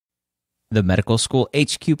The Medical School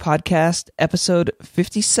HQ Podcast, episode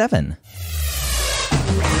 57.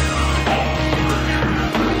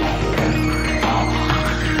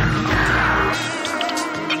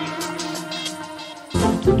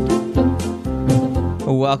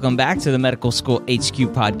 Welcome back to the Medical School HQ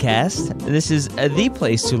Podcast. This is the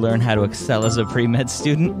place to learn how to excel as a pre-med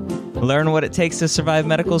student, learn what it takes to survive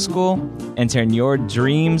medical school, and turn your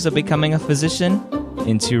dreams of becoming a physician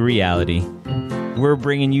into reality. We're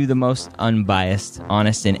bringing you the most unbiased,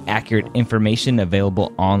 honest, and accurate information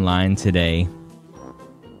available online today.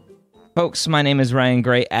 Folks, my name is Ryan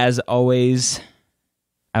Gray. As always,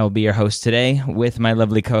 I will be your host today with my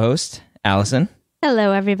lovely co-host, Allison.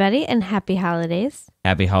 Hello, everybody, and happy holidays.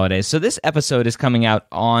 Happy holidays. So this episode is coming out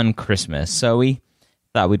on Christmas, so we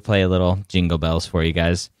thought we'd play a little jingle bells for you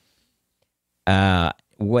guys.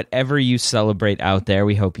 Whatever you celebrate out there,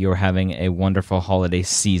 we hope you're having a wonderful holiday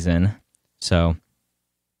season. So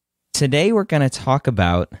today we're going to talk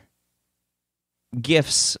about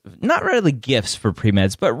gifts, not really gifts for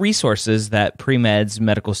pre-meds, but resources that pre-meds,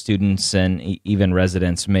 medical students, and even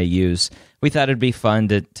residents may use. We thought it'd be fun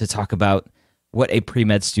to talk about what a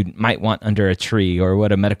pre-med student might want under a tree, or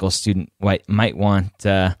what a medical student might want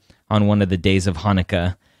on one of the days of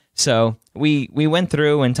Hanukkah. So we went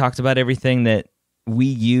through and talked about everything that we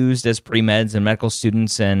used as pre-meds and medical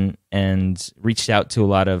students, and reached out to a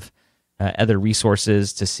lot of other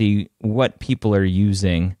resources to see what people are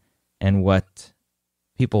using and what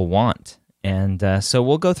people want. And so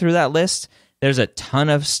we'll go through that list. There's a ton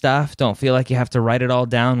of stuff. Don't feel like you have to write it all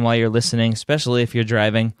down while you're listening, especially if you're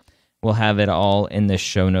driving. We'll have it all in the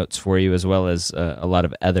show notes for you, as well as a lot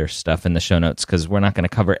of other stuff in the show notes, because we're not going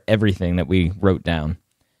to cover everything that we wrote down.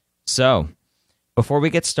 So before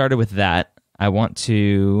we get started with that, I want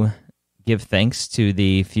to give thanks to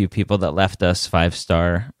the few people that left us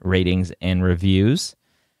 5-star ratings and reviews.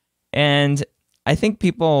 And I think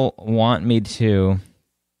people want me to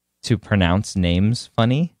pronounce names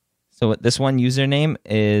funny. So this one username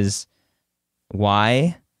is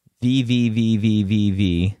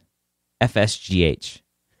YVVVVVFSGH.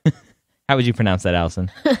 How would you pronounce that,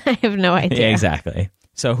 Allison? I have no idea. Yeah, exactly.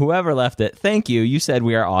 So whoever left it, thank you. You said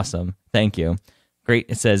we are awesome. Thank you. Great.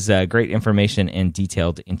 It says great information and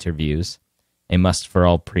detailed interviews. A must for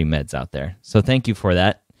all pre-meds out there. So thank you for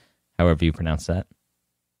that, however you pronounce that.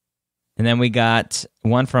 And then we got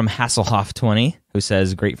one from Hasselhoff20, who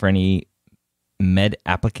says great for any med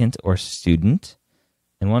applicant or student.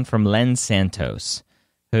 And one from Len Santos,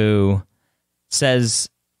 who says,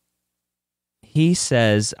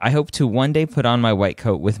 I hope to one day put on my white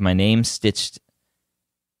coat with my name stitched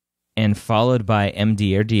and followed by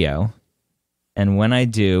MD or DO. And when I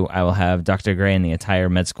do, I will have Dr. Gray and the entire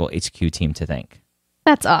med school HQ team to thank.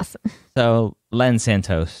 That's awesome. So, Len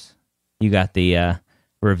Santos, you got the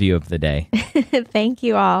review of the day. Thank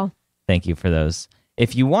you all. Thank you for those.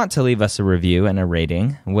 If you want to leave us a review and a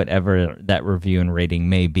rating, whatever that review and rating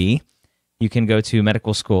may be, you can go to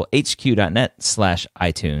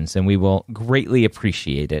medicalschoolhq.net/iTunes, and we will greatly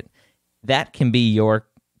appreciate it. That can be your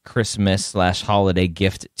Christmas/holiday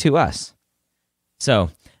gift to us.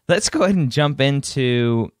 So let's go ahead and jump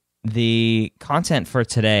into the content for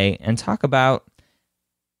today and talk about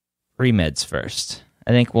pre-meds first.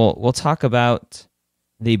 I think we'll talk about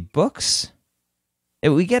the books.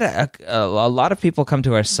 We get a lot of people come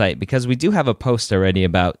to our site because we do have a post already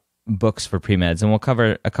about books for pre-meds, and we'll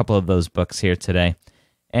cover a couple of those books here today.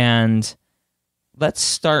 And let's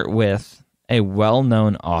start with a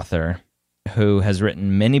well-known author who has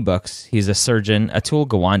written many books. He's a surgeon, Atul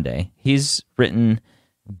Gawande. He's written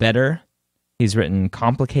Better. He's written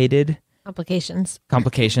Complicated. Complications,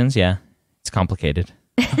 yeah. It's complicated.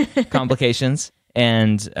 Complications.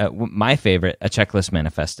 And my favorite, A Checklist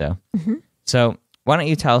Manifesto. Mm-hmm. So why don't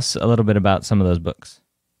you tell us a little bit about some of those books?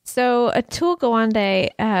 So Atul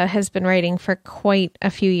Gawande has been writing for quite a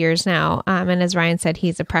few years now. And as Ryan said,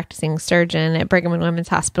 he's a practicing surgeon at Brigham and Women's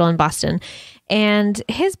Hospital in Boston. And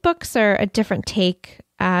his books are a different take.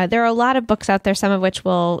 There are a lot of books out there, some of which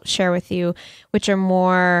we'll share with you, which are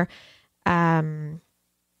more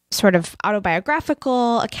sort of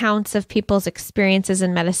autobiographical accounts of people's experiences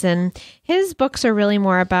in medicine. His books are really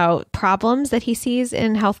more about problems that he sees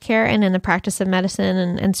in healthcare and in the practice of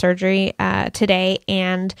medicine and surgery today,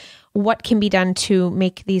 and what can be done to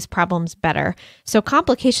make these problems better. So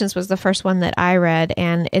Complications was the first one that I read,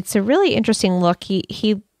 and it's a really interesting look.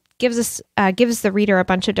 He gives the reader a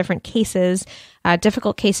bunch of different cases,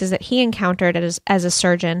 difficult cases that he encountered as a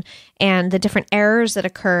surgeon, and the different errors that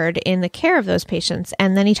occurred in the care of those patients.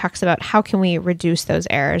 And then he talks about how can we reduce those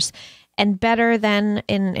errors. And Better, then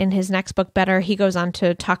in his next book, Better, he goes on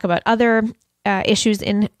to talk about other issues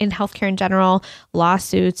in healthcare in general,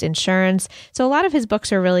 lawsuits, insurance. So a lot of his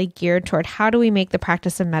books are really geared toward how do we make the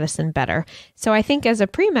practice of medicine better. So I think as a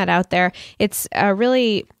pre-med out there, it's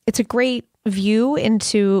a great view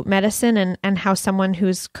into medicine and how someone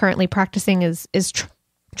who's currently practicing is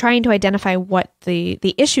trying to identify what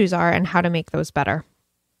the issues are and how to make those better.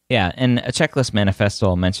 Yeah, and a checklist manifesto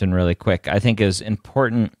I'll mention really quick, I think is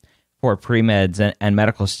important for pre-meds and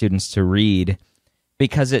medical students to read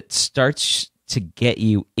because it starts to get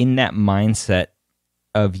you in that mindset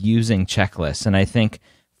of using checklists. And I think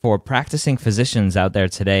for practicing physicians out there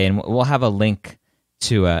today, and we'll have a link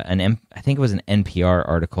to I think it was an NPR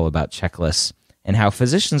article about checklists and how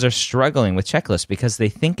physicians are struggling with checklists because they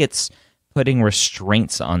think it's putting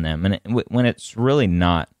restraints on them, and when it's really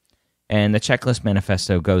not. And the Checklist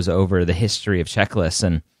Manifesto goes over the history of checklists.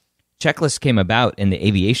 And checklists came about in the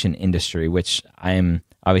aviation industry, which I am,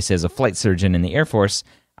 obviously, as a flight surgeon in the Air Force,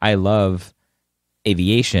 I love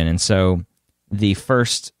aviation. And so the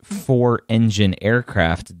first 4-engine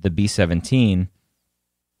aircraft, the B-17,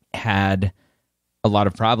 had a lot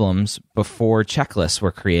of problems before checklists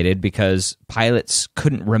were created because pilots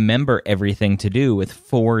couldn't remember everything to do with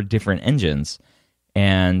 4 different engines.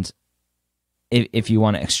 And if you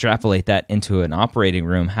want to extrapolate that into an operating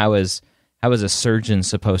room, how is a surgeon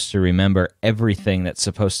supposed to remember everything that's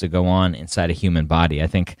supposed to go on inside a human body? I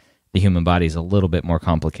think the human body is a little bit more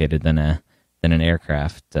complicated than an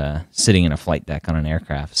aircraft sitting in a flight deck on an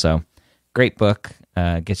aircraft. So, great book,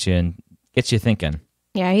 gets you thinking.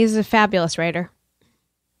 Yeah, he's a fabulous writer.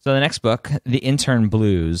 So the next book, The Intern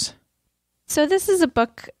Blues. So this is a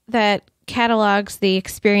book that catalogs the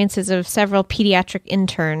experiences of several pediatric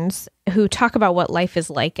interns who talk about what life is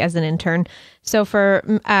like as an intern. So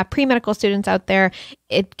for pre-medical students out there,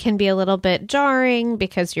 it can be a little bit jarring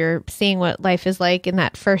because you're seeing what life is like in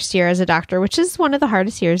that first year as a doctor, which is one of the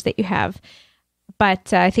hardest years that you have.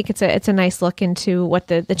 But I think it's a nice look into what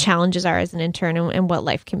the challenges are as an intern and what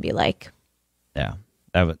life can be like. Yeah,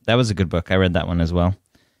 that was a good book. I read that one as well.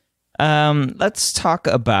 Let's talk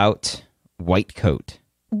about White Coat.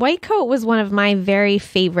 White Coat was one of my very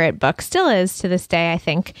favorite books, still is to this day, I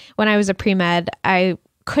think. When I was a pre-med, I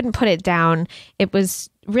couldn't put it down. It was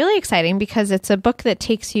really exciting because it's a book that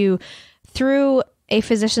takes you through a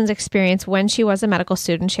physician's experience when she was a medical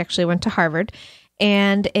student. She actually went to Harvard,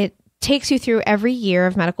 and it takes you through every year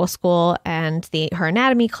of medical school and her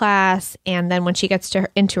anatomy class. And then when she gets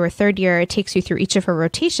into her third year, it takes you through each of her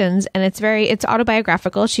rotations. And it's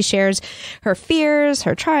autobiographical. She shares her fears,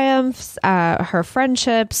 her triumphs, her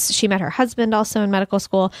friendships. She met her husband also in medical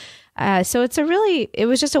school. So it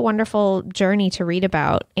was just a wonderful journey to read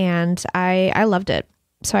about. And I loved it.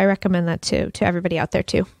 So I recommend that to everybody out there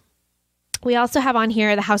too. We also have on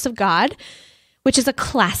here The House of God, which is a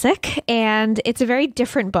classic, and it's a very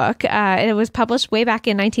different book. It was published way back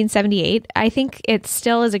in 1978. I think it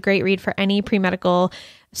still is a great read for any pre-medical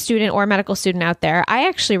student or medical student out there. I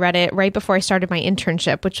actually read it right before I started my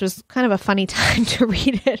internship, which was kind of a funny time to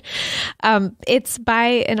read it. It's by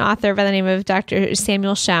an author by the name of Dr.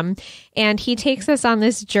 Samuel Shem, and he takes us on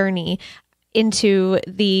this journey into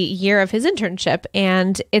the year of his internship,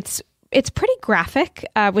 and it's pretty graphic,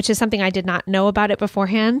 which is something I did not know about it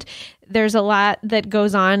beforehand. There's a lot that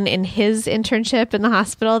goes on in his internship in the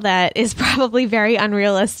hospital that is probably very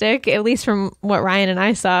unrealistic, at least from what Ryan and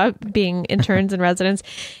I saw being interns and residents.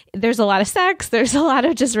 There's a lot of sex. There's a lot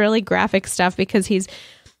of just really graphic stuff because he's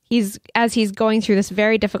as he's going through this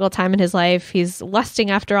very difficult time in his life, he's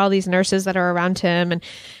lusting after all these nurses that are around him and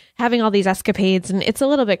having all these escapades, and it's a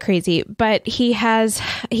little bit crazy, but he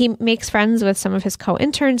makes friends with some of his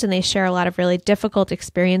co-interns, and they share a lot of really difficult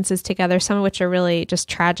experiences together, some of which are really just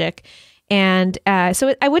tragic. And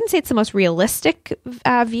so I wouldn't say it's the most realistic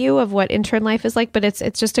view of what intern life is like, but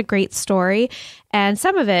it's just a great story. And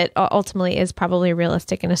some of it ultimately is probably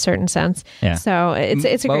realistic in a certain sense. Yeah. So it's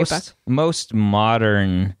a great book. Most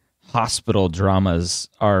modern hospital dramas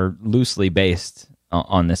are loosely based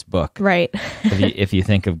on this book. Right. if you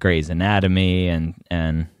think of Grey's Anatomy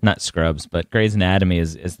and not Scrubs, but Grey's Anatomy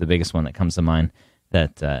is the biggest one that comes to mind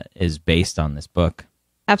that is based on this book.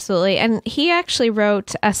 Absolutely. And he actually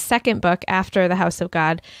wrote a second book after The House of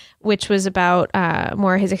God, which was about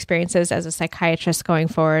more his experiences as a psychiatrist going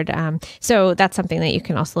forward. So that's something that you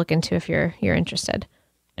can also look into if you're interested.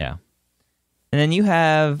 Yeah. And then you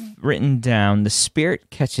have written down, The Spirit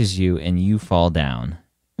Catches You and You Fall Down.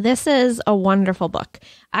 This is a wonderful book.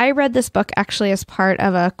 I read this book actually as part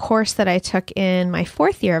of a course that I took in my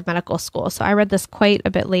fourth year of medical school. So I read this quite a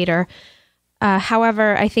bit later.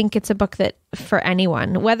 However, I think it's a book that for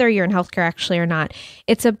anyone, whether you're in healthcare actually or not,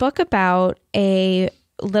 it's a book about a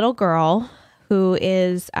little girl who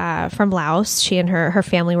is from Laos. She and her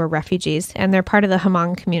family were refugees, and they're part of the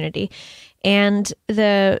Hmong community. And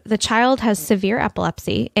the child has severe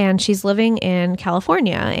epilepsy, and she's living in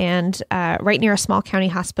California and right near a small county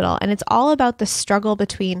hospital. And it's all about the struggle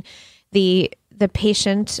between the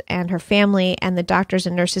patient and her family and the doctors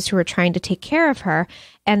and nurses who are trying to take care of her,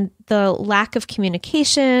 and the lack of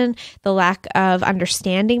communication, the lack of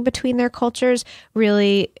understanding between their cultures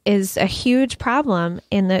really is a huge problem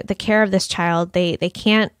in the care of this child. They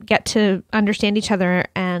can't get to understand each other,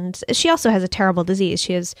 and she also has a terrible disease.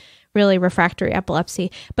 She has really refractory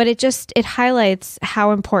epilepsy, but it highlights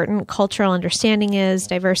how important cultural understanding is,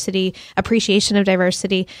 diversity, appreciation of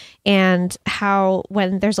diversity, and how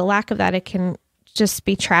when there's a lack of that, it can just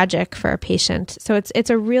be tragic for a patient. So it's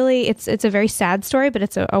a very sad story, but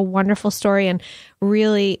it's a wonderful story and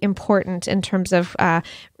really important in terms of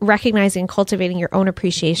recognizing and cultivating your own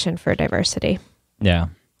appreciation for diversity. Yeah.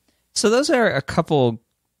 So those are a couple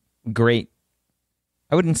great,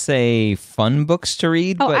 I wouldn't say fun books to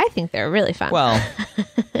read. Oh, but, I think they're really fun. Well,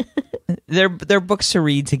 they're books to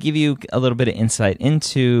read to give you a little bit of insight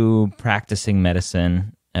into practicing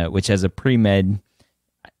medicine, which as a pre-med,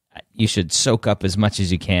 you should soak up as much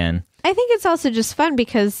as you can. I think it's also just fun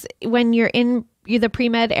because when you're in the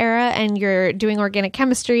pre-med era and you're doing organic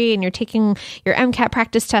chemistry and you're taking your MCAT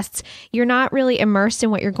practice tests, you're not really immersed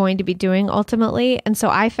in what you're going to be doing ultimately. And so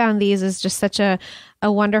I found these as just such a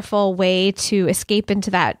wonderful way to escape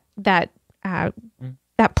into that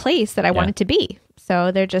place that I wanted to be.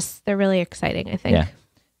 So they're really exciting, I think. Yeah.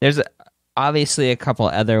 There's obviously a couple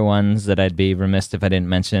other ones that I'd be remiss if I didn't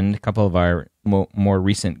mention. A couple of our more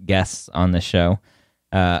recent guests on the show.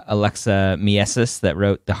 Alexa Miesis that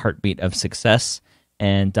wrote The Heartbeat of Success,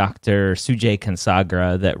 and Dr. Sujay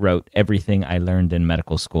Kansagra that wrote Everything I Learned in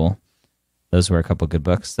Medical School. Those were a couple good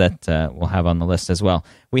books that we'll have on the list as well.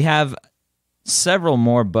 We have several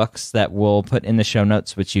more books that we'll put in the show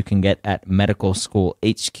notes, which you can get at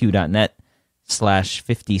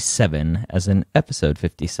medicalschoolhq.net/57 as in episode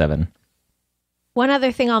 57. One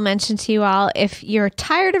other thing I'll mention to you all, if you're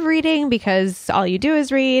tired of reading because all you do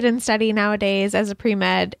is read and study nowadays as a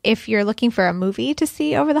pre-med, if you're looking for a movie to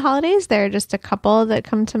see over the holidays, there are just a couple that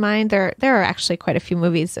come to mind. There are actually quite a few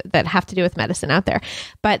movies that have to do with medicine out there,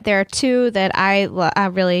 but there are two that I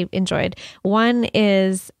really enjoyed. One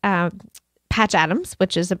is Patch Adams,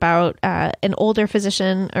 which is about an older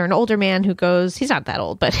physician or an older man who goes, he's not that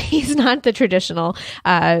old, but he's not the traditional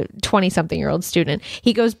 20-something-year-old student.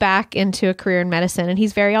 He goes back into a career in medicine, and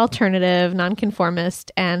he's very alternative,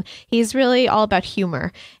 nonconformist, and he's really all about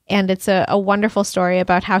humor. And it's a wonderful story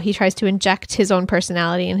about how he tries to inject his own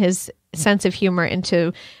personality and his sense of humor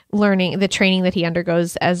into learning the training that he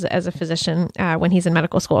undergoes as a physician when he's in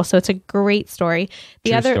medical school. So it's a great story.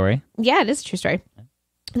 True story? Yeah, it is a true story.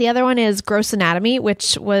 The other one is Gross Anatomy,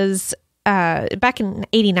 which was back in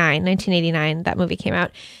 1989, that movie came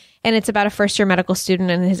out. And it's about a first-year medical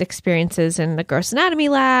student and his experiences in the gross anatomy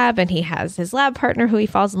lab. And he has his lab partner who he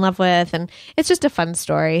falls in love with. And it's just a fun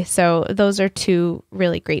story. So those are two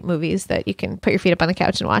really great movies that you can put your feet up on the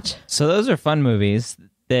couch and watch. So those are fun movies.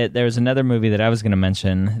 There was another movie that I was going to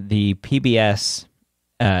mention, the PBS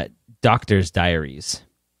Doctor's Diaries.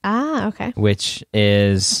 Ah, okay. Which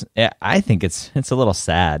is, I think it's a little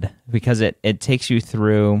sad because it takes you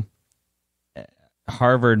through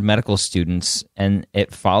Harvard medical students and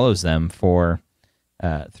it follows them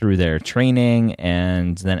through their training,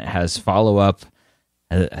 and then it has follow up.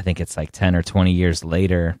 I think it's like 10 or 20 years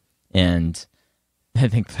later, and I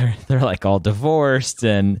think they're like all divorced,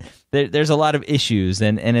 and there's a lot of issues,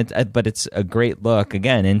 but it's a great look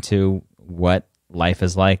again into what life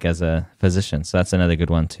is like as a physician. So that's another good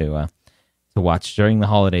one to watch during the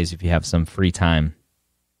holidays if you have some free time.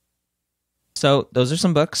 So those are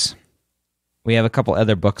some books. We have a couple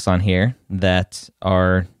other books on here that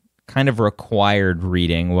are kind of required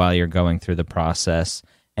reading while you're going through the process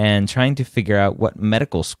and trying to figure out what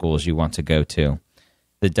medical schools you want to go to.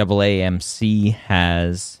 The AAMC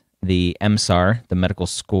has the MSAR, the Medical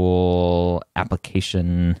School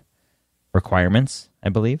Application Requirements, I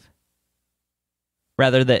believe.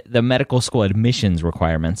 Rather, the medical school admissions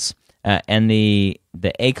requirements, and the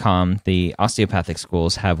ACOM, the osteopathic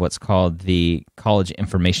schools, have what's called the College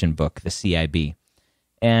Information Book, the CIB.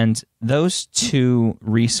 And those two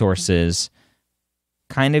resources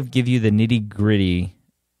kind of give you the nitty-gritty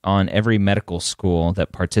on every medical school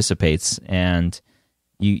that participates, and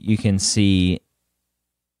you can see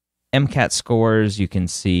MCAT scores, you can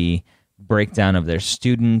see breakdown of their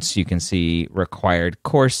students, you can see required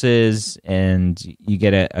courses, and you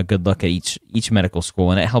get a good look at each medical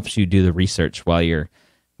school, and it helps you do the research while you're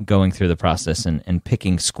going through the process and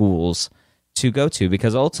picking schools to go to,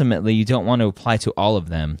 because ultimately you don't want to apply to all of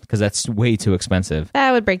them because that's way too expensive.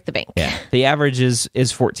 That would break the bank. Yeah. The average is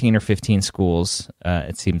 14 or 15 schools,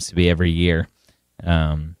 it seems to be every year,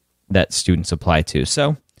 that students apply to.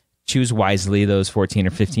 So choose wisely those 14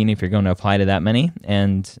 or 15 if you're going to apply to that many,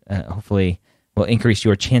 and hopefully will increase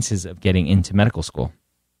your chances of getting into medical school.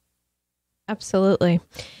 Absolutely.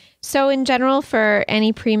 So in general, for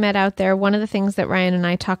any pre-med out there, one of the things that Ryan and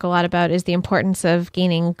I talk a lot about is the importance of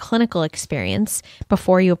gaining clinical experience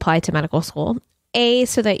before you apply to medical school.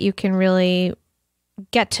 So that you can really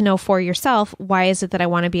get to know for yourself, why is it that I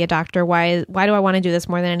want to be a doctor? Why do I want to do this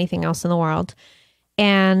more than anything else in the world?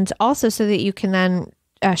 And also so that you can then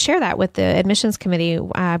share that with the admissions committee,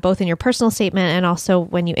 both in your personal statement and also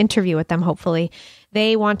when you interview with them, hopefully.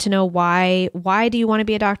 They want to know why do you want to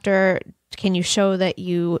be a doctor? Can you show that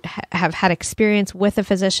you have had experience with a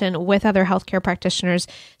physician, with other healthcare practitioners,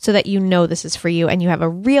 so that you know this is for you and you have a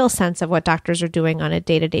real sense of what doctors are doing on a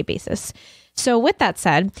day-to-day basis? So with that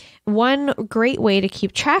said, one great way to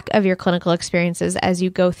keep track of your clinical experiences as you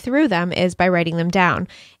go through them is by writing them down.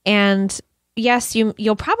 And yes,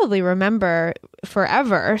 you'll probably remember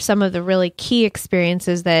forever some of the really key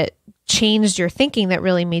experiences that changed your thinking, that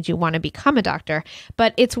really made you want to become a doctor.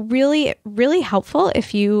 But it's really, really helpful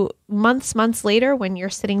if you months later, when you're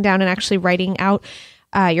sitting down and actually writing out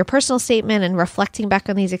your personal statement and reflecting back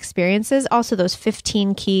on these experiences, also those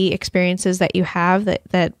 15 key experiences that you have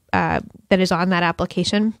that is on that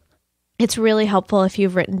application. It's really helpful if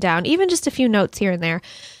you've written down even just a few notes here and there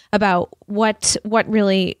about what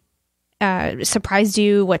really surprised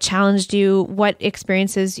you, what challenged you, what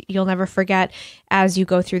experiences you'll never forget as you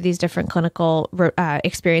go through these different clinical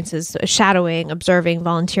experiences, shadowing, observing,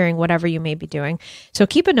 volunteering, whatever you may be doing. So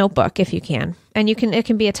keep a notebook if you can. And it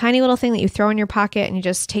can be a tiny little thing that you throw in your pocket and you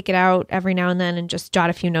just take it out every now and then and just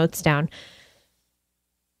jot a few notes down.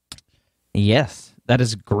 Yes, that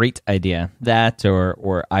is a great idea. That or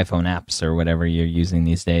iPhone apps or whatever you're using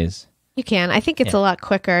these days. You can. I think it's a lot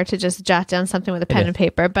quicker to just jot down something with a pen and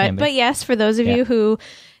paper. But yes, for those of you who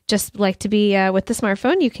just like to be with the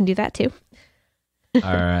smartphone, you can do that too. All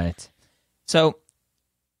right. So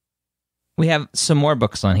we have some more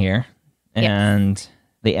books on here. And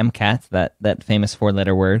the MCAT, that famous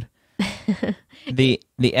 4-letter word. The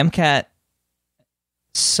MCAT,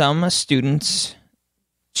 some students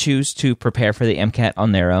choose to prepare for the MCAT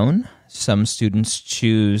on their own. Some students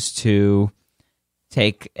choose to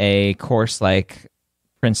take a course like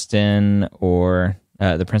Princeton or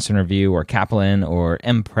the Princeton Review or Kaplan or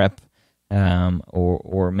MPrep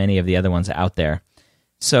or many of the other ones out there.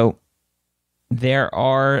 So there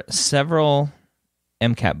are several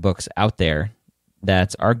MCAT books out there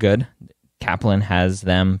that are good. Kaplan has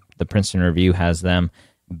them. The Princeton Review has them.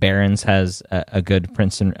 Barron's has a good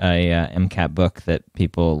Princeton MCAT book that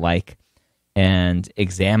people like. And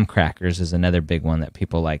Exam Crackers is another big one that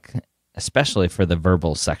people like, especially for the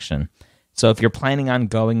verbal section. So if you're planning on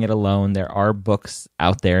going it alone, there are books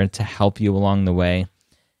out there to help you along the way,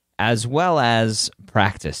 as well as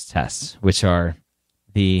practice tests, which are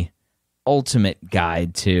the ultimate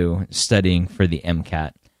guide to studying for the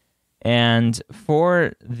MCAT. And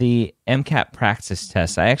for the MCAT practice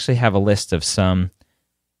tests, I actually have a list of some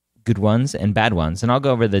good ones and bad ones, and I'll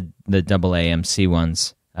go over the AAMC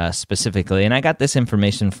ones specifically. And I got this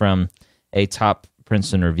information from a top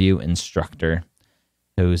Princeton Review instructor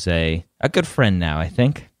who's a good friend now, I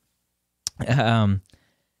think.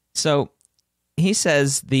 So he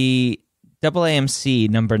says the AAMC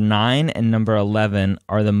number 9 and number 11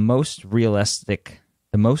 are the most realistic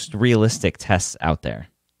tests out there.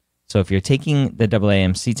 So if you're taking the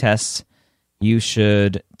AAMC tests, you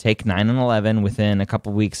should take 9 and 11 within a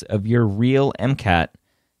couple weeks of your real MCAT.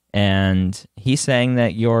 And he's saying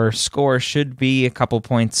that your score should be a couple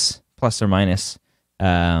points plus or minus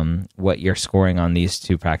what you're scoring on these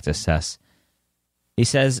two practice tests. He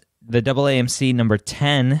says the AAMC number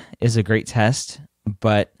 10 is a great test,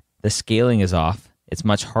 but the scaling is off. It's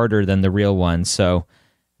much harder than the real one, so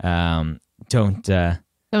don't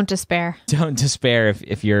despair. Don't despair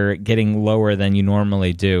if you're getting lower than you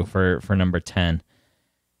normally do for number 10.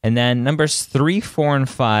 And then numbers 3, 4, and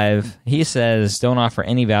 5, he says don't offer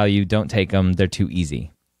any value, don't take them, they're too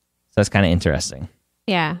easy. So that's kind of interesting.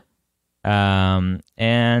 Yeah.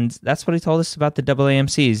 And that's what he told us about the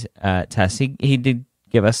AAMC's test. He did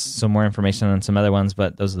give us some more information on some other ones,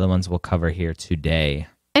 but those are the ones we'll cover here today.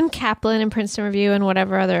 And Kaplan and Princeton Review and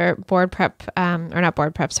whatever other board prep, or not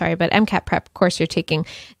board prep, sorry, but MCAT prep course you're taking,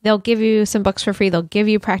 they'll give you some books for free. They'll give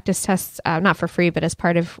you practice tests, not for free, but as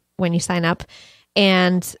part of when you sign up.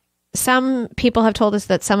 And some people have told us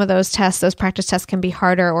that some of those tests, those practice tests, can be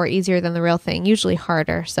harder or easier than the real thing, usually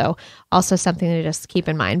harder. So also something to just keep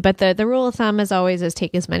in mind. But the rule of thumb, as always, is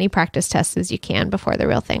take as many practice tests as you can before the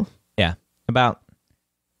real thing. Yeah. About,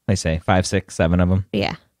 I say, 5, 6, 7 of them.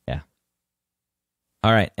 Yeah. Yeah.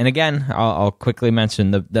 All right. And again, I'll quickly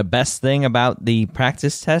mention the best thing about the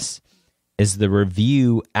practice tests is the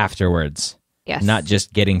review afterwards. Yes. Not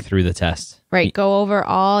just getting through the test. Right. Go over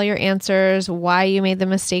all your answers, why you made the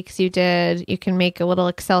mistakes you did. You can make a little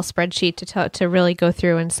Excel spreadsheet to really go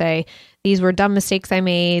through and say, these were dumb mistakes I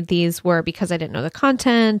made. These were because I didn't know the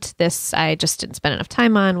content. This I just didn't spend enough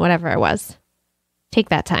time on, whatever it was. Take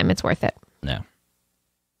that time. It's worth it. No.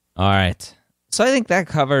 All right. So I think that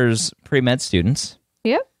covers pre-med students.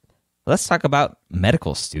 Yep. Let's talk about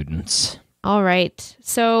medical students. All right.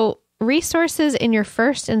 So resources in your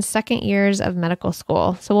first and second years of medical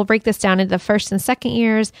school. So we'll break this down into the first and second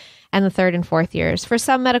years and the third and fourth years. For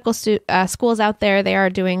some medical schools out there, they are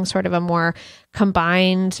doing sort of a more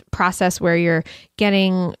combined process where you're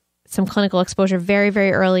getting some clinical exposure very,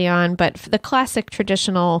 very early on. But the classic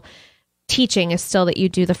traditional teaching is still that you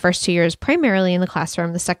do the first 2 years primarily in the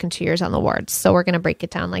classroom, the second 2 years on the wards. So we're going to break it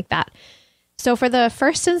down like that. So for the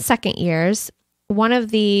first and second years, one of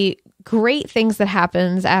the great things that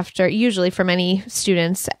happens usually for many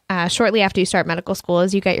students, shortly after you start medical school,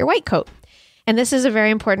 is you get your white coat. And this is a very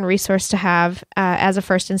important resource to have as a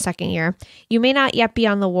first and second year. You may not yet be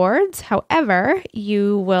on the wards. However,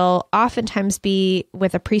 you will oftentimes be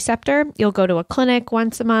with a preceptor. You'll go to a clinic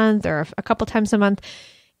once a month or a couple times a month,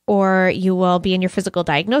 or you will be in your physical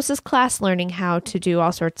diagnosis class learning how to do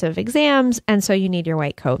all sorts of exams. And so you need your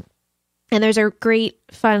white coat. And there's a great,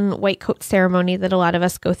 fun white coat ceremony that a lot of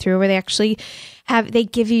us go through where they actually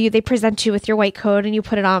they present you with your white coat and you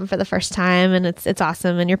put it on for the first time. And it's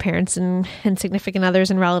awesome. And your parents and significant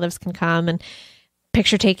others and relatives can come and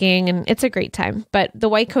picture taking. And it's a great time. But the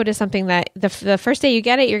white coat is something that the first day you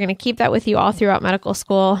get it, you're going to keep that with you all throughout medical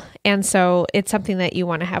school. And so it's something that you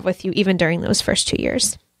want to have with you even during those first 2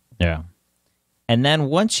 years. Yeah. And then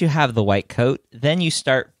once you have the white coat, then you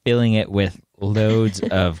start filling it with loads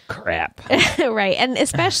of crap. Right. And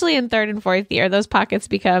especially in third and fourth year, those pockets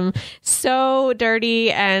become so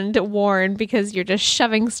dirty and worn because you're just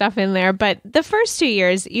shoving stuff in there. But the first 2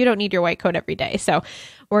 years, you don't need your white coat every day. So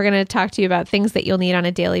we're going to talk to you about things that you'll need on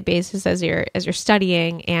a daily basis as you're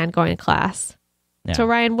studying and going to class. Yeah. So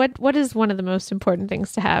Ryan, what is one of the most important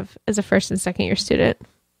things to have as a first and second year student?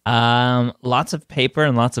 Lots of paper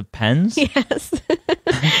and lots of pens. Yes.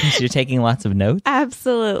 So you're taking lots of notes?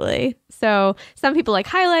 Absolutely. So some people like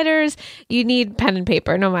highlighters. You need pen and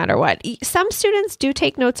paper no matter what. Some students do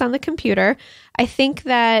take notes on the computer. I think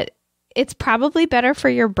that it's probably better for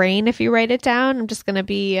your brain if you write it down. I'm just going to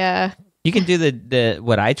be... You can do the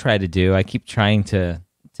what I try to do. I keep trying to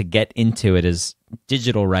get into it as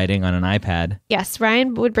digital writing on an iPad. Yes,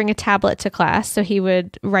 Ryan would bring a tablet to class, so he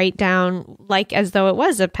would write down like as though it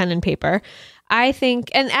was a pen and paper. I think,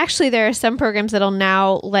 and actually there are some programs that'll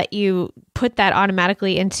now let you put that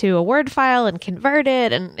automatically into a Word file and convert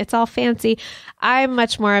it, and it's all fancy. I'm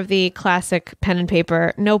much more of the classic pen and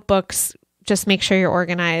paper, notebooks. Just make sure you're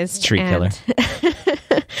organized. Tree killer.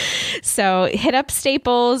 So hit up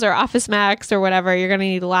Staples or Office Max or whatever. You're going to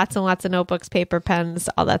need lots and lots of notebooks, paper, pens,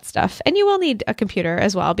 all that stuff. And you will need a computer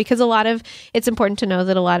as well, because it's important to know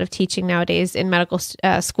that a lot of teaching nowadays in medical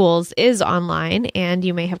schools is online, and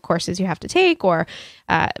you may have courses you have to take or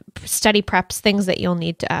study preps, things that you'll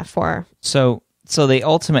need for. So the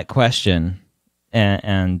ultimate question,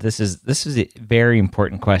 and this is a very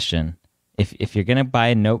important question. If you're going to buy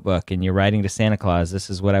a notebook and you're writing to Santa Claus, this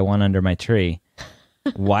is what I want under my tree.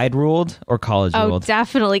 Wide ruled or college ruled? Oh,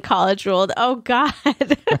 definitely college ruled. Oh, God.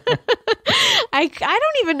 I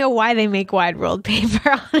don't even know why they make wide ruled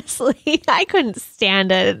paper, honestly. I couldn't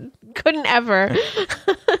stand it. Couldn't ever.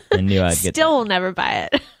 I knew I'd get Still will never buy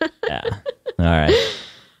it. Yeah. All right.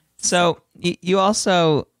 So you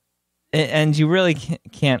also, and you really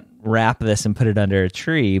can't wrap this and put it under a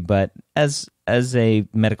tree, but as a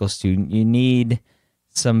medical student, you need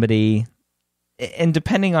somebody, and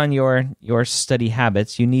depending on your study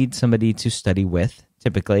habits, you need somebody to study with,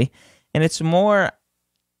 typically. And it's more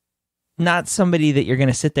not somebody that you're going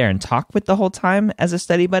to sit there and talk with the whole time as a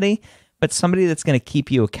study buddy, but somebody that's going to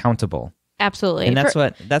keep you accountable. Absolutely. And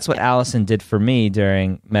that's what Allison did for me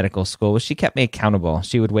during medical school. Was she kept me accountable.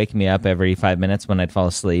 She would wake me up every 5 minutes when I'd fall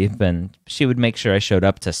asleep, and she would make sure I showed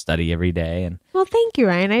up to study every day. And well, thank you,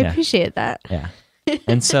 Ryan. I appreciate that. Yeah.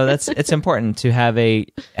 And so it's important to have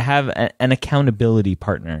an accountability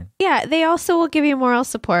partner. Yeah, they also will give you moral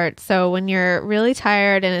support. So when you're really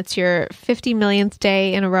tired and it's your 50 millionth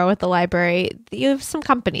day in a row at the library, you have some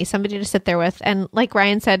company, somebody to sit there with. And like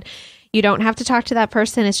Ryan said, you don't have to talk to that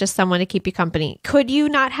person. It's just someone to keep you company. Could you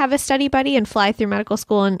not have a study buddy and fly through medical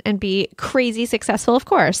school and be crazy successful? Of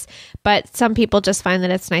course. But some people just find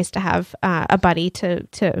that it's nice to have a buddy to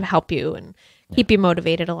help you and keep you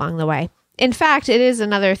motivated along the way. In fact, it is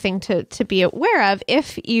another thing to be aware of.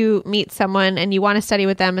 If you meet someone and you want to study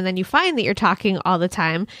with them and then you find that you're talking all the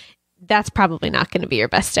time, that's probably not going to be your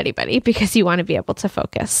best study buddy because you want to be able to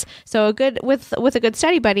focus. So with a good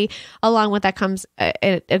study buddy, along with that comes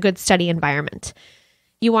a good study environment.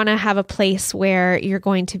 You want to have a place where you're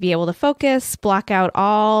going to be able to focus, block out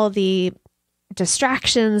all the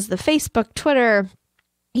distractions, the Facebook, Twitter,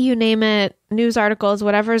 you name it, news articles,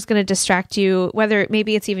 whatever is going to distract you, whether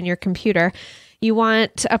maybe it's even your computer. You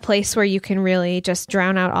want a place where you can really just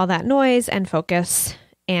drown out all that noise and focus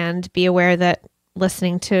and be aware that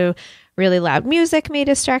listening to really loud music may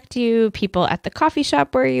distract you. People at the coffee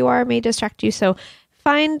shop where you are may distract you. So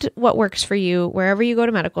find what works for you wherever you go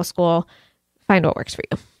to medical school. Find what works for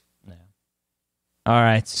you. Yeah. All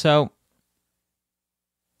right. So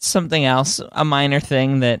something else, a minor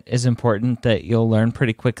thing that is important that you'll learn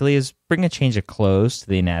pretty quickly is bring a change of clothes to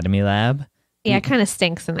the anatomy lab. Yeah, it kind of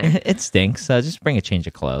stinks in there. It stinks. So just bring a change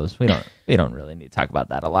of clothes. We don't really need to talk about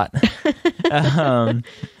that a lot.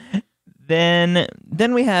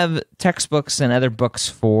 Then we have textbooks and other books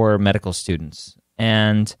for medical students.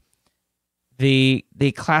 And the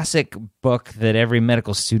classic book that every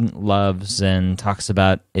medical student loves and talks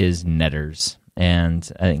about is Netters. And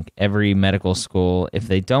I think every medical school, if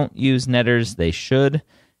they don't use Netters, they should.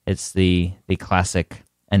 It's the classic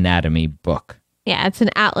anatomy book. Yeah, it's an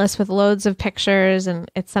atlas with loads of pictures, and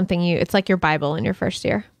it's like your Bible in your first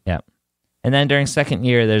year. Yeah. And then during second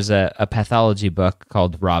year, there's a pathology book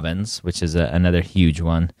called Robbins, which is another huge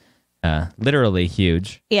one. Literally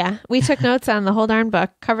huge. Yeah, we took notes on the whole darn book,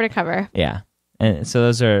 cover to cover. Yeah. And so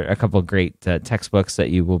those are a couple of great textbooks that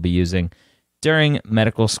you will be using during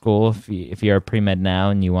medical school. If you're a pre-med now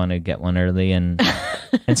and you want to get one early and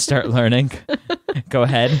start learning, go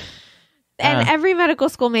ahead. And every medical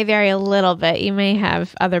school may vary a little bit. You may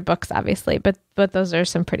have other books, obviously, but those are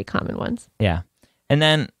some pretty common ones. Yeah. And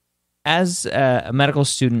then as a medical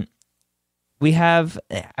student, we have,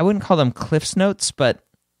 I wouldn't call them Cliff's Notes, but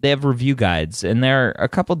they have review guides. And there are a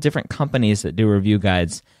couple different companies that do review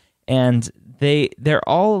guides. And they're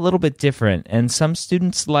all a little bit different. And some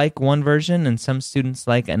students like one version and some students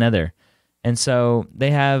like another. And so they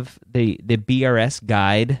have the BRS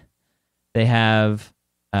guide. They have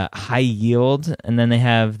High Yield, and then they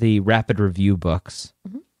have the Rapid Review books.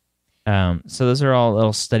 Mm-hmm. So those are all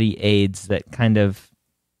little study aids that kind of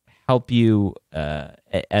help you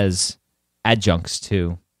as adjuncts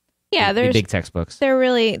to the big textbooks.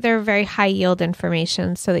 They're very high yield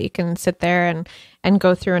information, so that you can sit there and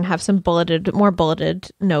go through and have some more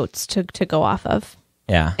bulleted notes to go off of.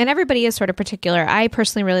 Yeah. And everybody is sort of particular. I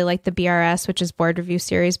personally really like the BRS, which is Board Review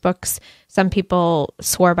Series books. Some people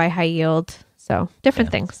swore by High Yield. So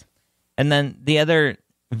different things. And then the other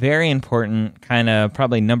very important kind of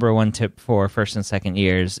probably number one tip for first and second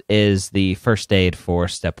years is the first aid for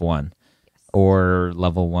step 1 or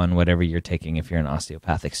level 1, whatever you're taking if you're an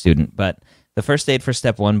osteopathic student. But the first aid for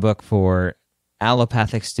step 1 book for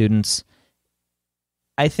allopathic students,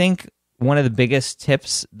 I think one of the biggest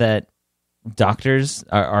tips that doctors,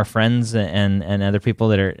 our friends and other people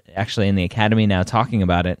that are actually in the academy now talking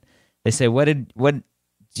about it, they say, what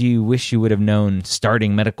do you wish you would have known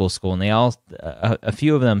starting medical school? And they all, a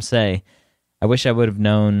few of them say, I wish I would have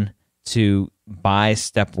known to buy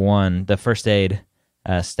step 1, the first aid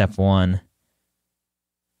step 1,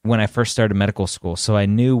 when I first started medical school, so I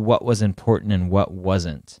knew what was important and what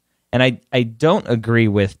wasn't. And I don't agree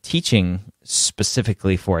with teaching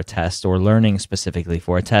specifically for a test or learning specifically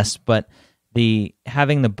for a test, but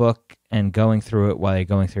having the book and going through it while you're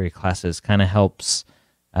going through your classes kind of helps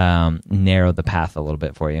narrow the path a little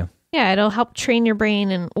bit for you. Yeah, it'll help train your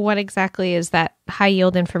brain and what exactly is that high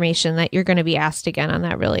yield information that you're going to be asked again on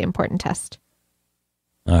that really important test.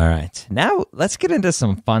 All right. Now let's get into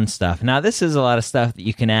some fun stuff. Now this is a lot of stuff that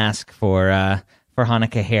you can ask for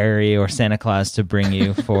Hanukkah Harry or Santa Claus to bring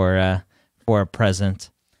you for a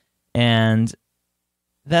present. And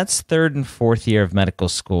that's third and fourth year of medical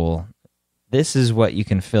school. This is what you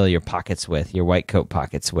can fill your pockets with, your white coat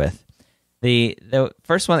pockets with. The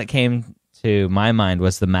first one that came to my mind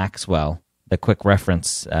was the Maxwell, the quick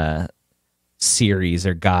reference series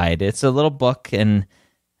or guide. It's a little book, and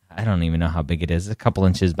I don't even know how big it is. A couple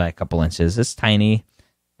inches by a couple inches. It's tiny,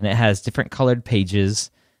 and it has different colored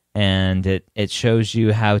pages, and it shows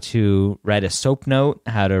you how to write a SOAP note,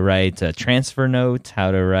 how to write a transfer note,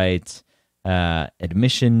 how to write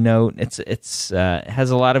admission note. It has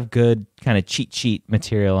a lot of good kind of cheat sheet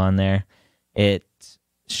material on there. It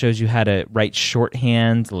shows you how to write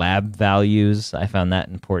shorthand lab values. I found that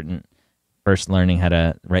important. First learning how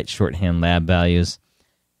to write shorthand lab values,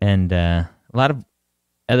 and a lot of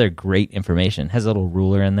other great information. Has a little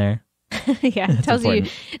ruler in there. Yeah, it tells you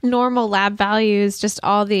normal lab values, just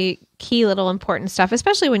all the key little important stuff,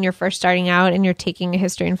 especially when you're first starting out and you're taking a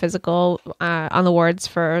history and physical on the wards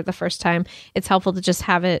for the first time. It's helpful to just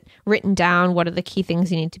have it written down. What are the key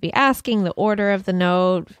things you need to be asking, the order of the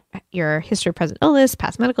note, your history of present illness,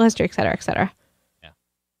 past medical history, et cetera, et cetera. Yeah.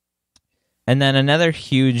 And then another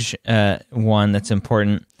huge one that's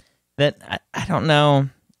important that I don't know.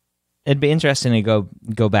 It'd be interesting to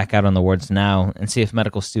go back out on the wards now and see if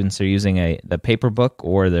medical students are using the paper book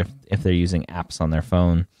or if they're using apps on their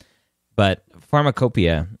phone. But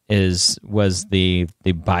Pharmacopoeia was the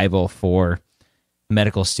Bible for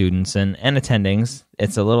medical students and attendings.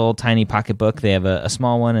 It's a little tiny pocketbook. They have a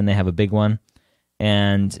small one and they have a big one.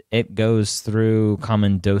 And it goes through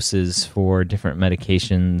common doses for different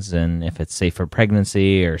medications and if it's safe for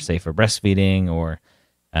pregnancy or safe for breastfeeding or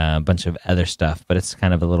a bunch of other stuff, but it's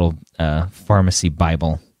kind of a little pharmacy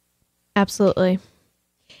Bible. Absolutely.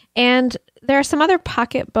 And there are some other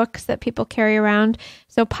pocket books that people carry around.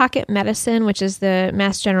 So Pocket Medicine, which is the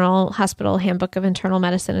Mass General Hospital Handbook of Internal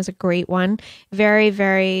Medicine, is a great one. Very,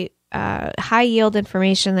 very high yield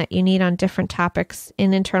information that you need on different topics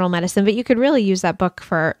in internal medicine, but you could really use that book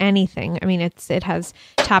for anything. I mean, it has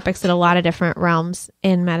topics in a lot of different realms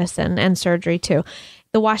in medicine and surgery too.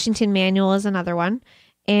 The Washington Manual is another one.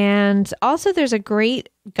 And also there's a great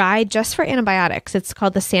guide just for antibiotics. It's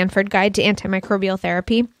called the Sanford Guide to Antimicrobial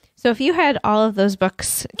Therapy. So if you had all of those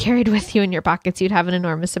books carried with you in your pockets, you'd have an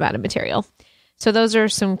enormous amount of material. So those are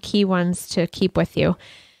some key ones to keep with you.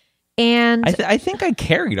 And I think I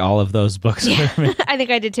carried all of those books with me. I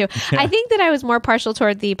think I did too. Yeah. I think that I was more partial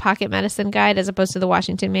toward the Pocket Medicine Guide as opposed to the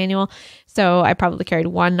Washington Manual. So I probably carried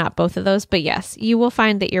one, not both of those. But yes, you will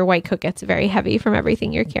find that your white coat gets very heavy from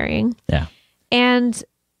everything you're carrying. Yeah. And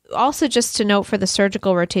also just to note for the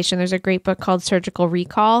surgical rotation, there's a great book called Surgical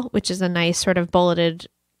Recall, which is a nice sort of bulleted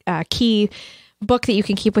key book that you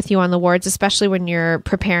can keep with you on the wards, especially when you're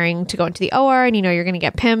preparing to go into the OR and you know you're going to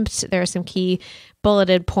get pimped. There are some key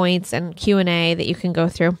bulleted points and Q&A that you can go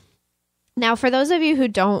through. Now, for those of you who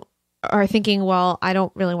are thinking, well, I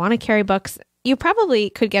don't really want to carry books, you probably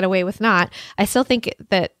could get away with not. I still think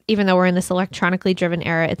that even though we're in this electronically driven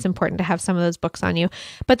era, it's important to have some of those books on you.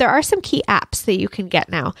 But there are some key apps that you can get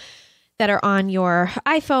now that are on your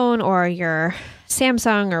iPhone or your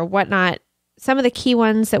Samsung or whatnot. Some of the key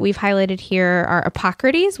ones that we've highlighted here are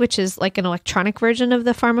Epocrates, which is like an electronic version of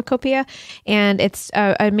the Pharmacopoeia, and it's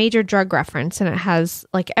a major drug reference, and it has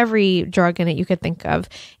like every drug in it you could think of,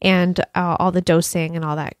 and all the dosing and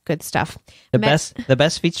all that good stuff. The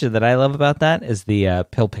best feature that I love about that is the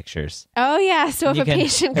pill pictures. Oh yeah, so if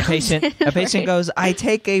a patient goes, "I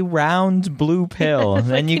take a round blue pill,"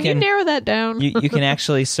 then you can narrow that down. you can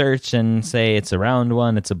actually search and say it's a round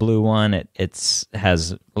one, it's a blue one, it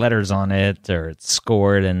has letters on it, or it's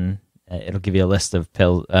scored, and it'll give you a list of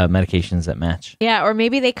pill medications that match. Yeah, or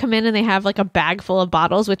maybe they come in and they have like a bag full of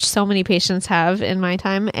bottles, which so many patients have in my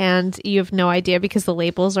time, and you have no idea because the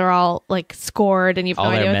labels are all like scored, and you have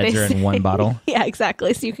all no idea their what meds they are say. in one bottle. Yeah,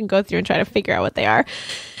 exactly. So you can go through and try to figure out what they are.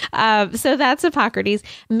 So that's Epocrates.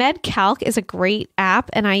 MedCalc is a great app,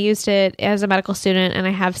 and I used it as a medical student, and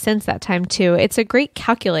I have since that time too. It's a great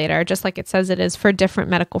calculator, just like it says it is, for different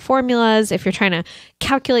medical formulas. If you're trying to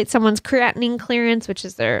calculate someone's creatinine clearance, which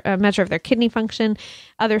is their measure of their kidney function,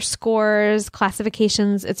 other scores,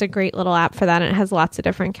 classifications, it's a great little app for that, and it has lots of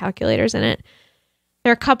different calculators in it. There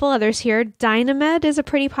are a couple others here. Dynamed is a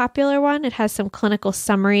pretty popular one. It has some clinical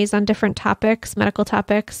summaries on different topics, medical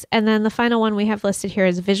topics. And then the final one we have listed here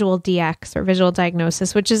is Visual DX, or Visual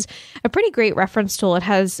Diagnosis, which is a pretty great reference tool. It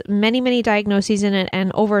has many, many diagnoses in it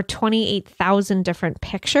and over 28,000 different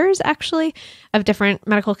pictures, actually, of different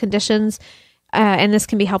medical conditions. And this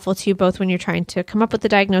can be helpful to you both when you're trying to come up with the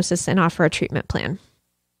diagnosis and offer a treatment plan.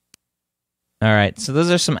 All right, so those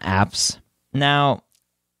are some apps. Now,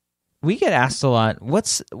 we get asked a lot, what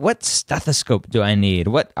stethoscope do I need?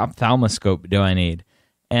 What ophthalmoscope do I need?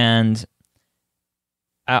 And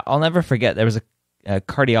I'll never forget, there was a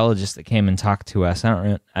cardiologist that came and talked to us.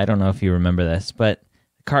 I don't know if you remember this, but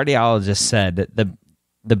the cardiologist said that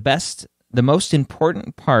the most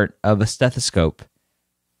important part of a stethoscope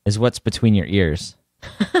is what's between your ears.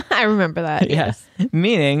 I remember that. Yes. Yeah.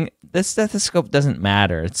 Meaning the stethoscope doesn't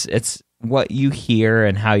matter. It's what you hear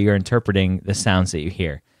and how you're interpreting the sounds that you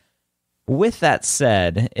hear. With that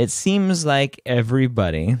said, it seems like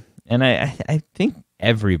everybody, and I think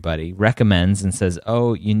everybody recommends and says,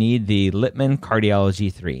 oh, you need the Littman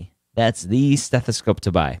Cardiology 3. That's the stethoscope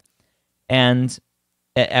to buy. And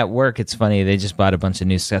at work, it's funny, they just bought a bunch of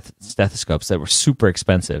new stethoscopes that were super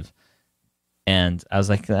expensive. And I was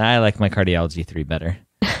like, I like my Cardiology 3 better.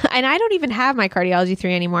 And I don't even have my Cardiology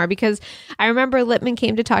 3 anymore because I remember Littman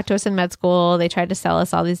came to talk to us in med school. They tried to sell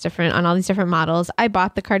us all these different models. I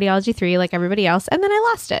bought the Cardiology 3 like everybody else, and then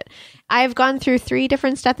I lost it. I've gone through 3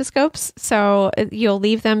 different stethoscopes, so you'll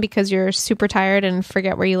leave them because you're super tired and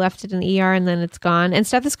forget where you left it in the ER, and then it's gone. And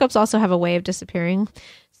stethoscopes also have a way of disappearing.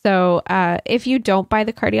 So if you don't buy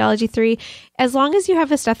the Cardiology 3, as long as you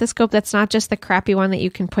have a stethoscope that's not just the crappy one that you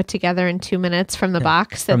can put together in 2 minutes from the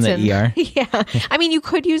box. From the ER? Yeah. I mean, you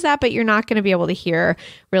could use that, but you're not going to be able to hear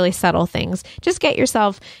really subtle things. Just get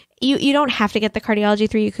yourself, you don't have to get the Cardiology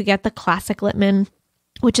 3. You could get the classic Littman,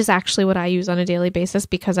 which is actually what I use on a daily basis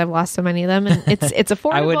because I've lost so many of them, and it's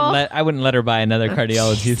affordable. I wouldn't let her buy another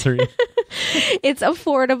Cardiology 3. It's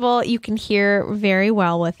affordable. You can hear very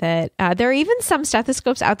well with it. There are even some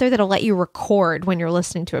stethoscopes out there that'll let you record when you're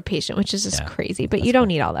listening to a patient, which is just crazy, but you don't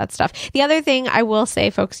need all that stuff. The other thing I will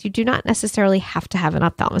say, folks, you do not necessarily have to have an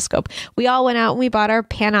ophthalmoscope. We all went out and we bought our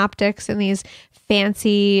Panoptics and these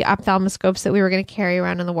fancy ophthalmoscopes that we were going to carry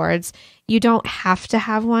around in the wards. You don't have to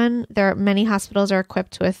have one. Many hospitals are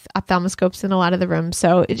equipped with ophthalmoscopes in a lot of the rooms.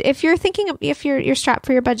 So if you're you're strapped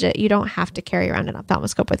for your budget, you don't have to carry around an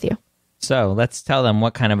ophthalmoscope with you. So let's tell them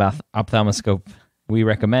what kind of ophthalmoscope we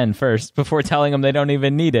recommend first before telling them they don't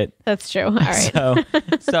even need it. That's true. All right.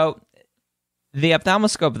 So the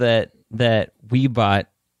ophthalmoscope that we bought,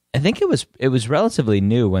 I think it was relatively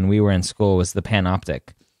new when we were in school, was the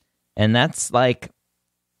Panoptic. And that's like,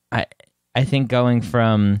 I think going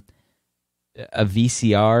from a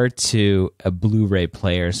VCR to a Blu-ray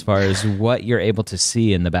player as far as what you're able to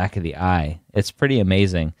see in the back of the eye. It's pretty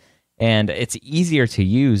amazing. And it's easier to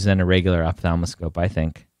use than a regular ophthalmoscope, I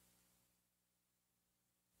think.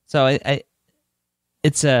 So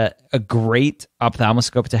it's a great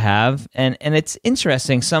ophthalmoscope to have. And it's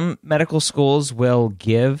interesting. Some medical schools will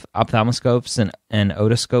give ophthalmoscopes and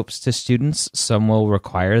otoscopes to students. Some will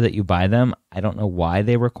require that you buy them. I don't know why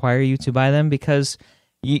they require you to buy them, because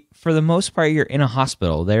for the most part, you're in a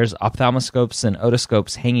hospital. There's ophthalmoscopes and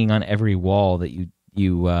otoscopes hanging on every wall that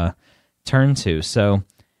you turn to. So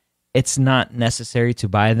it's not necessary to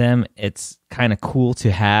buy them. It's kind of cool to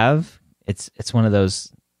have. It's one of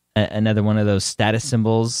those, another one of those status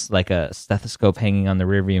symbols, like a stethoscope hanging on the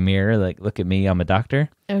rearview mirror. Like, look at me, I'm a doctor.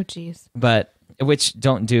 Oh, geez. But which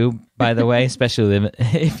don't do, by the way, especially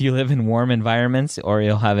if you live in warm environments, or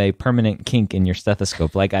you'll have a permanent kink in your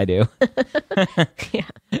stethoscope, like I do. Yeah.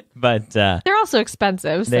 But they're also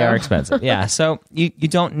expensive. They are expensive. Yeah. So you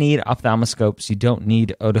don't need ophthalmoscopes. You don't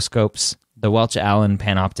need otoscopes. The Welch Allyn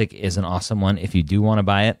Panoptic is an awesome one if you do want to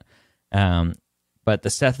buy it. But the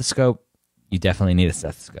stethoscope, you definitely need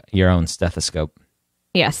your own stethoscope.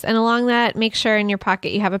 Yes. And along that, make sure in your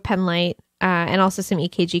pocket you have a pen light and also some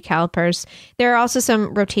EKG calipers. There are also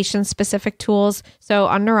some rotation-specific tools. So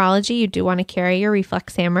on neurology, you do want to carry your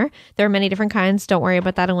reflex hammer. There are many different kinds. Don't worry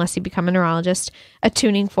about that unless you become a neurologist. A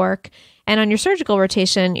tuning fork. And on your surgical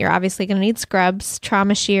rotation, you're obviously going to need scrubs,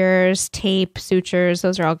 trauma shears, tape, sutures.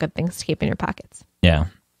 Those are all good things to keep in your pockets. Yeah.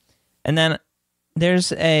 And then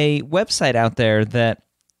there's a website out there that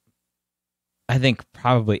I think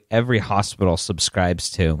probably every hospital subscribes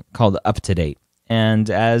to, called UpToDate. And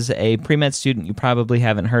as a pre-med student, you probably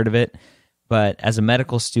haven't heard of it. But as a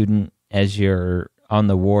medical student, as you're on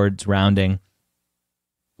the wards rounding,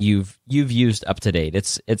 you've used UpToDate.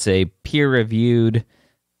 It's a peer-reviewed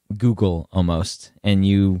Google almost, and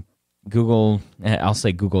you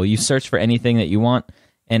search for anything that you want,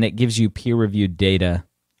 and it gives you peer-reviewed data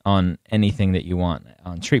on anything that you want,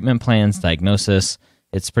 on treatment plans, diagnosis.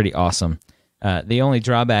 It's pretty awesome. The only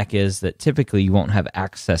drawback is that typically you won't have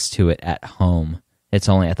access to it at home. It's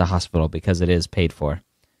only at the hospital because it is paid for.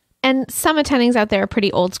 And some attendings out there are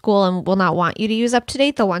pretty old school and will not want you to use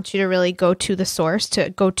UpToDate. They'll want you to really go to the source,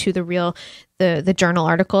 to go to the journal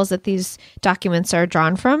articles that these documents are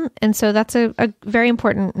drawn from. And so that's a very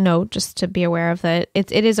important note, just to be aware of that.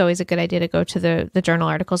 It is always a good idea to go to the journal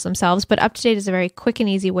articles themselves. But UpToDate is a very quick and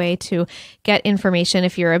easy way to get information.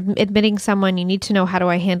 If you're admitting someone, you need to know, how do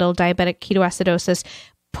I handle diabetic ketoacidosis?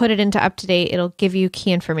 Put it into UpToDate. It'll give you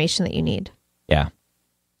key information that you need. Yeah.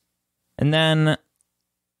 And then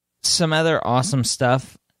some other awesome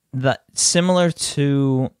stuff that similar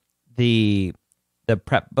to the the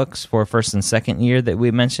prep books for first and second year that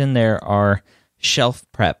we mentioned, there are shelf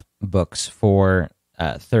prep books for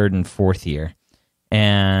third and fourth year.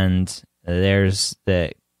 And there's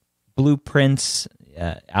the blueprints.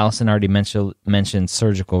 Allison already mentioned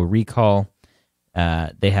surgical recall.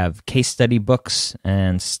 They have case study books,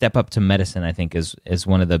 and Step Up to Medicine, I think, is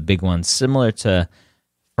one of the big ones, similar to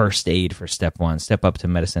First Aid for Step 1. Step Up to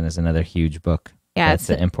Medicine is another huge book. Yeah, it's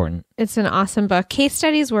important. It's an awesome book. Case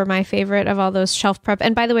studies were my favorite of all those shelf prep.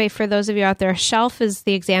 And by the way, for those of you out there, shelf is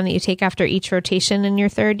the exam that you take after each rotation in your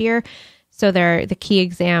third year. So they're the key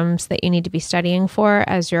exams that you need to be studying for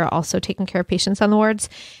as you're also taking care of patients on the wards.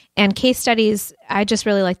 And case studies, I just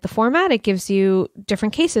really like the format. It gives you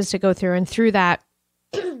different cases to go through. And through that,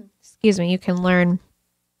 excuse me, you can learn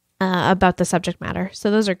about the subject matter.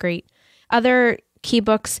 So those are great. Other key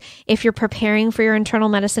books, if you're preparing for your internal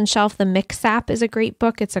medicine shelf, the MICSAP is a great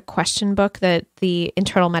book. It's a question book that the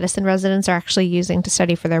internal medicine residents are actually using to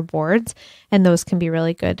study for their boards. And those can be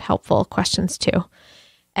really good, helpful questions too.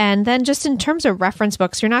 And then just in terms of reference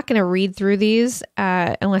books, you're not going to read through these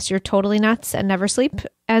unless you're totally nuts and never sleep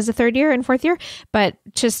as a third year and fourth year. But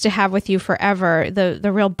just to have with you forever, the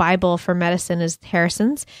real Bible for medicine is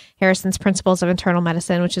Harrison's Principles of Internal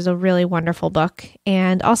Medicine, which is a really wonderful book.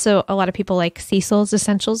 And also a lot of people like Cecil's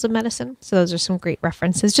Essentials of Medicine. So those are some great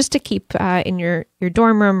references just to keep in your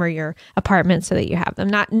dorm room or your apartment so that you have them,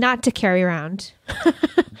 not to carry around.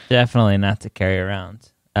 Definitely not to carry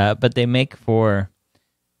around. But they make for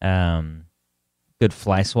good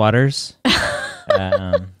fly swatters.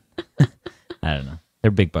 I don't know. They're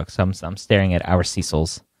big books. I'm staring at our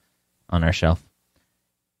Cecil's on our shelf.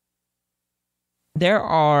 There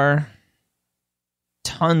are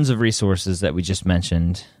tons of resources that we just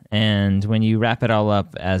mentioned. And when you wrap it all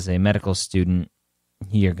up as a medical student,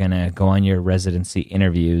 you're going to go on your residency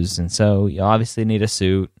interviews. And so you'll obviously need a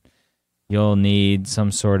suit. You'll need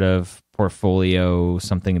some sort of portfolio,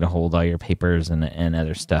 something to hold all your papers and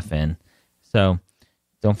other stuff in. So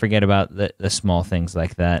don't forget about the small things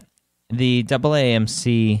like that. The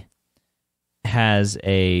AAMC has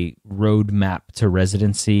a roadmap to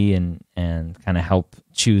residency and kind of help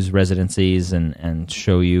choose residencies and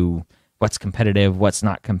show you what's competitive, what's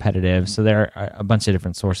not competitive. So there are a bunch of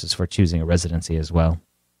different sources for choosing a residency as well.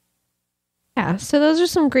 Yeah, so those are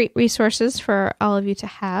some great resources for all of you to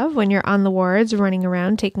have when you're on the wards, running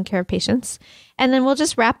around, taking care of patients. And then we'll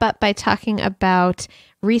just wrap up by talking about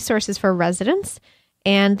resources for residents.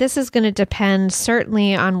 And this is going to depend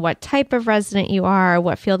certainly on what type of resident you are,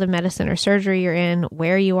 what field of medicine or surgery you're in,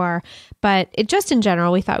 where you are. But just in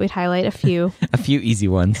general, we thought we'd highlight a few. A few easy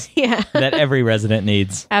ones that every resident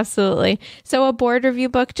needs. Absolutely. So a board review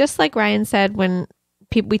book, just like Ryan said, when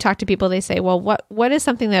we talk to people, they say, well, what is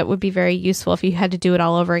something that would be very useful if you had to do it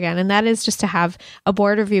all over again? And that is just to have a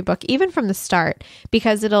board review book, even from the start,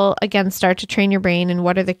 because it'll, again, start to train your brain and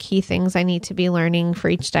what are the key things I need to be learning for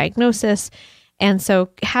each diagnosis. And so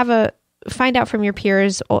find out from your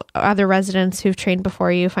peers, other residents who've trained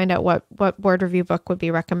before you, find out what board review book would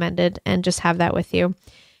be recommended and just have that with you.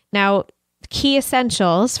 Now, key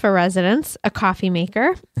essentials for residents, a coffee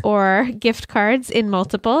maker or gift cards in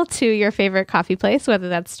multiple to your favorite coffee place, whether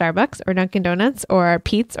that's Starbucks or Dunkin' Donuts or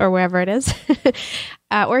Pete's or wherever it is.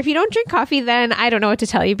 Or if you don't drink coffee, then I don't know what to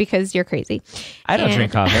tell you because you're crazy. I don't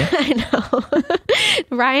drink coffee. I know.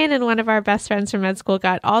 Ryan and one of our best friends from med school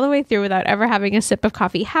got all the way through without ever having a sip of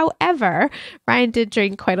coffee. However, Ryan did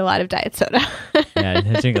drink quite a lot of diet soda. Yeah,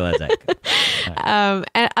 I drink a lot of diet.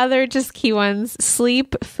 And other just key ones,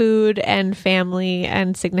 sleep, food, and family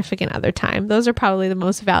and significant other time. Those are probably the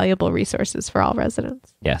most valuable resources for all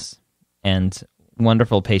residents. Yes. And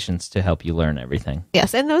wonderful patients to help you learn everything.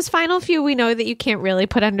 Yes. And those final few we know that you can't really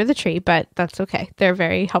put under the tree, but that's okay. They're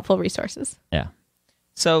very helpful resources. Yeah.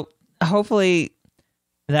 So hopefully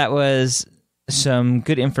that was some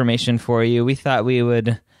good information for you. We thought we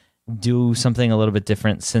would do something a little bit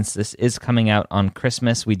different since this is coming out on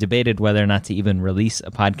Christmas. We debated whether or not to even release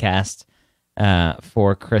a podcast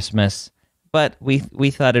for Christmas, but we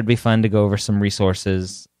thought it'd be fun to go over some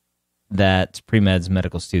resources that Premeds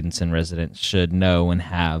medical students and residents should know and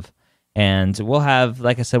have. And we'll have,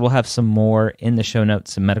 like I said, we'll have some more in the show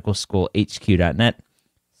notes at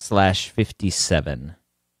medicalschoolhq.net/57.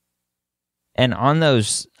 And on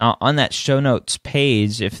that show notes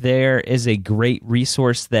page, if there is a great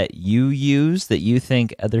resource that you use that you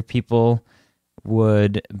think other people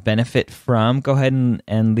would benefit from, go ahead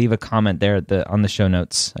and leave a comment there on the show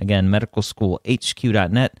notes. Again,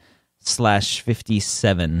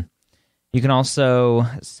 medicalschoolhq.net/57. You can also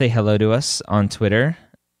say hello to us on Twitter.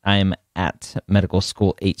 I'm at Medical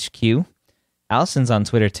School HQ. Allison's on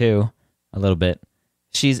Twitter too, a little bit.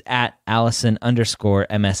 She's at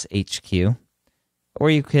Allison_MSHQ. Or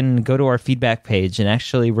you can go to our feedback page and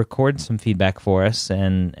actually record some feedback for us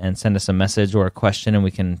and send us a message or a question, and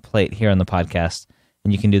we can play it here on the podcast.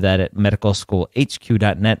 And you can do that at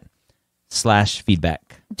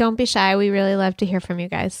medicalschoolhq.net/feedback. Don't be shy. We really love to hear from you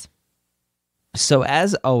guys. So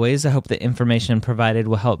as always, I hope the information provided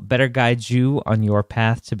will help better guide you on your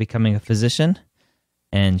path to becoming a physician.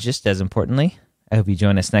 And just as importantly, I hope you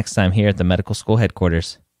join us next time here at the Medical School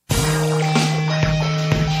Headquarters.